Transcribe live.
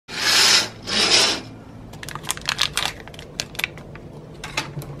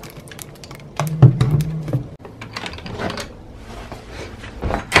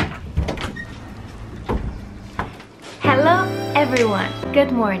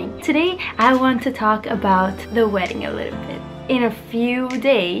Good morning. Today I want to talk about the wedding a little bit. In a few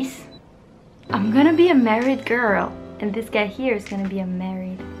days, I'm gonna be a married girl, and this guy here is gonna be a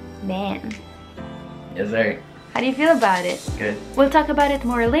married man. Yes, sir. How do you feel about it? Good. We'll talk about it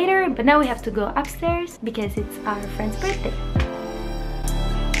more later, but now we have to go upstairs because it's our friend's birthday.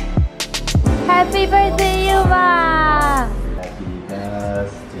 Happy birthday, Yuva! Happy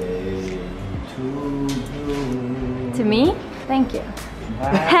birthday to you. To me? Thank you.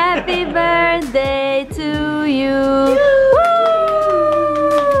 Happy birthday to you!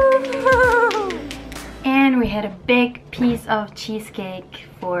 Woo! And we had a big piece of cheesecake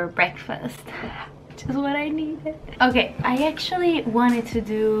for breakfast. Just what I needed. Okay, I actually wanted to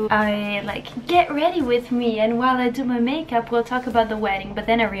do a get ready with me, and while I do my makeup we'll talk about the wedding, but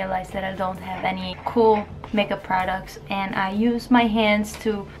then I realized that I don't have any cool makeup products and I use my hands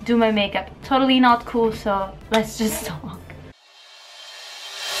to do my makeup. Totally not cool, so let's just talk.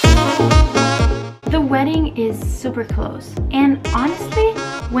 The wedding is super close, and honestly,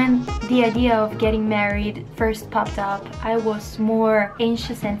 when the idea of getting married first popped up, I was more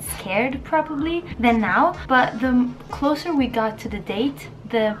anxious and scared probably than now, but the closer we got to the date,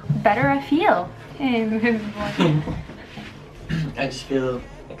 the better I feel. I just feel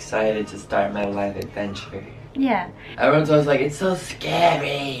excited to start my life adventure. Yeah. Everyone's always like, it's so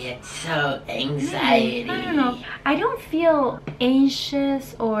scary, it's so anxiety. I don't know. I don't feel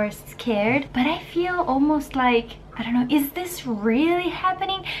anxious or scared, but I feel almost like, I don't know, is this really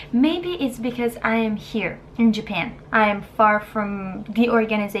happening? Maybe it's because I am here in Japan. I am far from the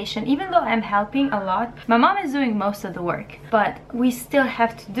organization, even though I'm helping a lot. My mom is doing most of the work, but we still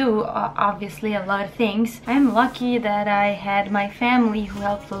have to do, obviously, a lot of things. I'm lucky that I had my family who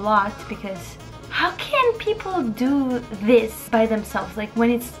helped a lot, because how can people do this by themselves? Like when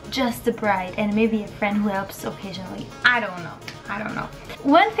it's just the bride and maybe a friend who helps occasionally. I don't know.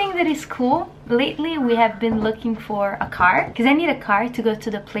 One thing that is cool, lately we have been looking for a car, because I need a car to go to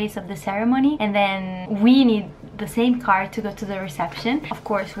the place of the ceremony, and then we need the same car to go to the reception. Of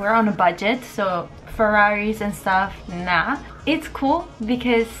course, we're on a budget, so Ferraris and stuff, nah. It's cool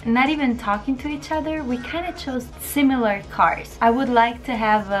because not even talking to each other, we kind of chose similar cars. I would like to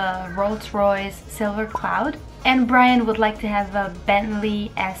have a Rolls-Royce Silver Cloud, and Brian would like to have a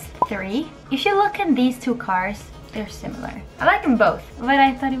Bentley S3. If you look at these two cars, they're similar. I like them both, but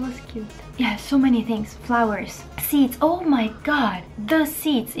I thought it was cute. Yeah, so many things. Flowers, seats. Oh my god, the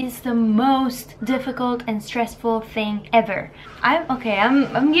seats is the most difficult and stressful thing ever.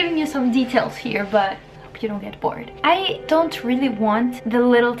 I'm giving you some details here, but you don't get bored. I don't really want the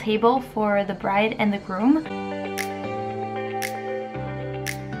little table for the bride and the groom.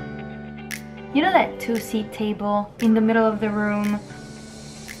 You know that two-seat table in the middle of the room?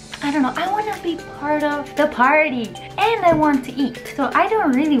 I don't know, I want to be part of the party and I want to eat. So I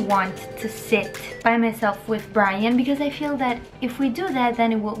don't really want to sit by myself with Brian, because I feel that if we do that,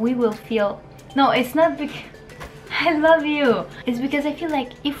 then we will feel... No, it's not because... I love you. It's because I feel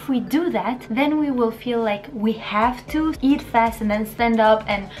like if we do that, then we will feel like we have to eat fast and then stand up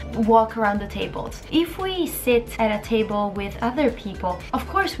and walk around the tables. If we sit at a table with other people, of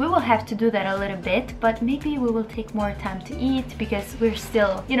course we will have to do that a little bit, but maybe we will take more time to eat because we're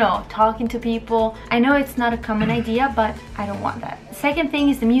still, you know, talking to people. I know it's not a common idea, but I don't want that. Second thing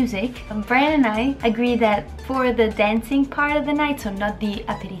is the music. Brian and I agree that for the dancing part of the night, so not the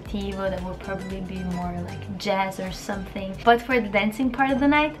aperitivo, that will probably be more like jazz or something, but for the dancing part of the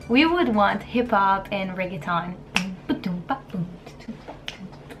night, we would want hip-hop and reggaeton.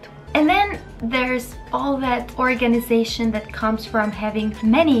 And then there's all that organization that comes from having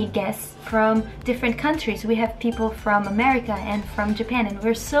many guests from different countries. We have people from America and from Japan, and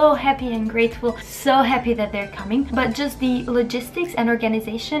we're so happy and grateful, so happy that they're coming. But just the logistics and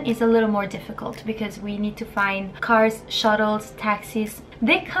organization is a little more difficult because we need to find cars, shuttles, taxis.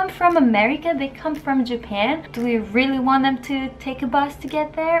 They come from America, they come from Japan. Do we really want them to take a bus to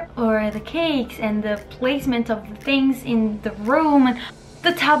get there? Or the cakes and the placement of the things in the room and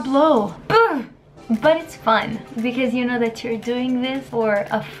the tableau. Ugh. But it's fun because you know that you're doing this for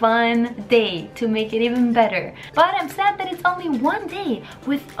a fun day to make it even better. But I'm sad that it's only one day.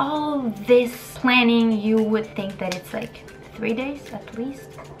 With all this planning, you would think that it's like 3 days at least,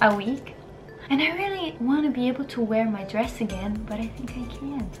 a week. And I really want to be able to wear my dress again, but I think I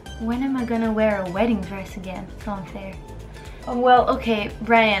can't. When am I gonna wear a wedding dress again? It's not fair. Well, okay,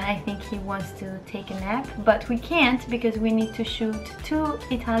 Brian, I think he wants to take a nap, but we can't because we need to shoot 2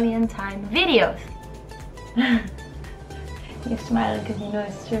 Italian time videos. You smile because you know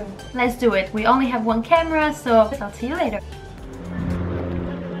it's true. Let's do it. We only have 1 camera, so I'll see you later.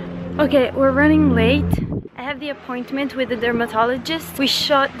 Okay, we're running late I have the appointment with the dermatologist. We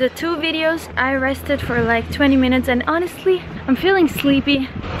shot the 2 videos. I rested for like 20 minutes and honestly, I'm feeling sleepy,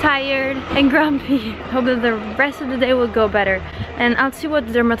 tired, and grumpy. Hope that the rest of the day will go better. And I'll see what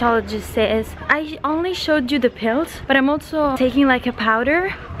the dermatologist says. I only showed you the pills, but I'm also taking like a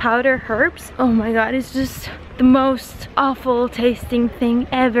powder herbs. Oh my god, it's just the most awful tasting thing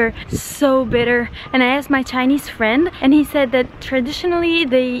ever. So bitter. And I asked my Chinese friend and he said that traditionally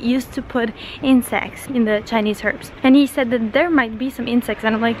they used to put insects in the Chinese herbs, and he said that there might be some insects,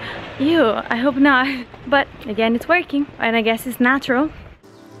 and I'm like, ew, I hope not. But again, it's working and I guess it's natural.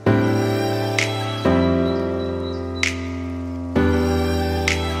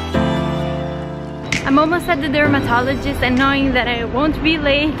 I'm almost at the dermatologist, and knowing that I won't be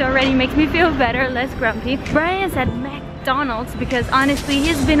late already makes me feel better, less grumpy. Brian's at McDonald's because honestly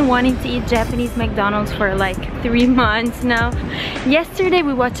he's been wanting to eat Japanese McDonald's for like 3 months now. Yesterday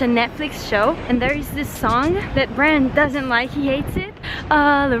we watched a Netflix show and there is this song that Brian doesn't like, he hates it.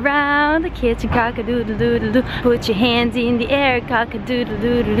 All around the kitchen, cock-a-doodle-doodle-doo. Put your hands in the air,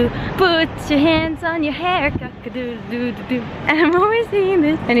 cock-a-doodle-doodle-doo. Put your hands on your hair, cock-a-doodle-doodle-doo. And I'm always singing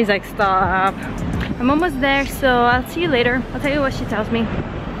this and he's like, stop. I'm almost there, so I'll see you later. I'll tell you what she tells me.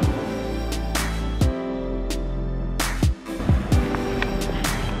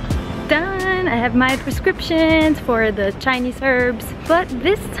 Done! I have my prescriptions for the Chinese herbs. But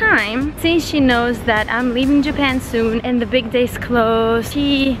this time, since she knows that I'm leaving Japan soon and the big day's close,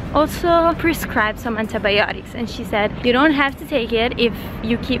 she also prescribed some antibiotics. And she said, you don't have to take it if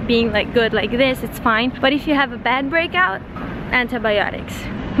you keep being like good like this, it's fine. But if you have a bad breakout, antibiotics.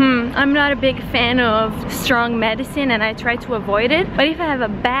 I'm not a big fan of strong medicine and I try to avoid it, but if I have a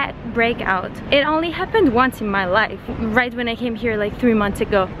bad breakout, it only happened once in my life, right when I came here like 3 months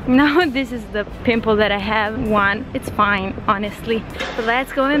ago. Now this is the pimple that I have. One, it's fine, honestly. So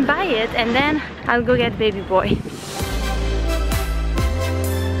let's go and buy it and then I'll go get baby boy.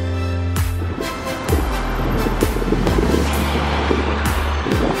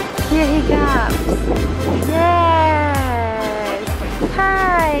 Here he comes. Yes!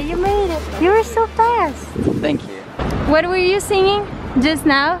 Hi, you made it. You were so fast. Thank you. What were you singing just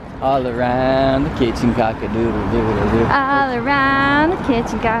now? All around the kitchen, cock-a-doodle-doodle-doo. All around the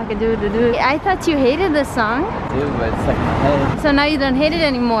kitchen, cock-a-doodle-doo. I thought you hated the song. Dude, but it's like my head. So now you don't hate it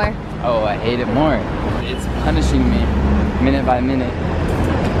anymore. Oh, I hate it more. It's punishing me minute by minute.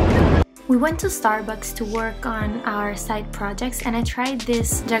 We went to Starbucks to work on our side projects and I tried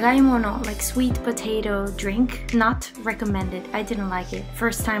this jagaimo no, like sweet potato drink. Not recommended. I didn't like it.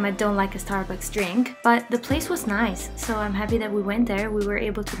 First time I don't like a Starbucks drink, but the place was nice, so I'm happy that we went there. We were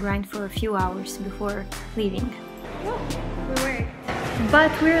able to grind for a few hours before leaving. Oh, we worked.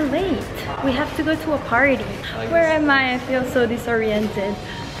 But we're late. We have to go to a party. Where am I? I feel so disoriented.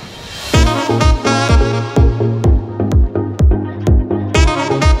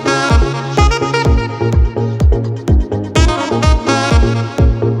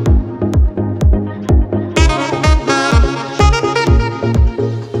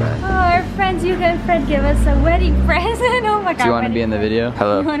 Fred gave us a wedding present. Oh my god. Do you want to be in the video?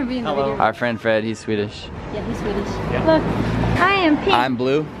 Hello. You want to be in the video? Our friend Fred, he's Swedish. Yeah, he's Swedish. Yeah. Look, I am pink. I'm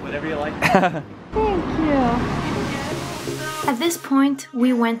blue. Whatever you like. Thank you. At this point,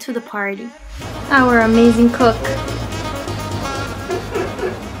 we went to the party. Our amazing cook.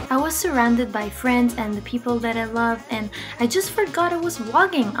 I was surrounded by friends and the people that I love, and I just forgot I was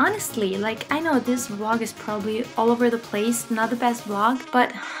vlogging, honestly. Like, I know this vlog is probably all over the place, not the best vlog,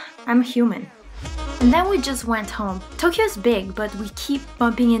 but I'm human. And then we just went home. Tokyo is big, but we keep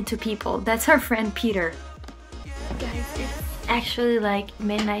bumping into people. That's our friend Peter. Guys, it's actually like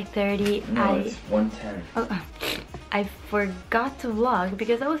midnight 30. No, it's 1:10. Oh, I forgot to vlog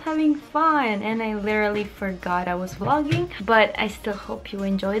because I was having fun and I literally forgot I was vlogging. But I still hope you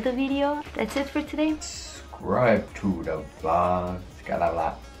enjoyed the video. That's it for today. Subscribe to the vlog.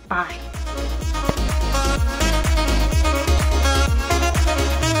 Bye.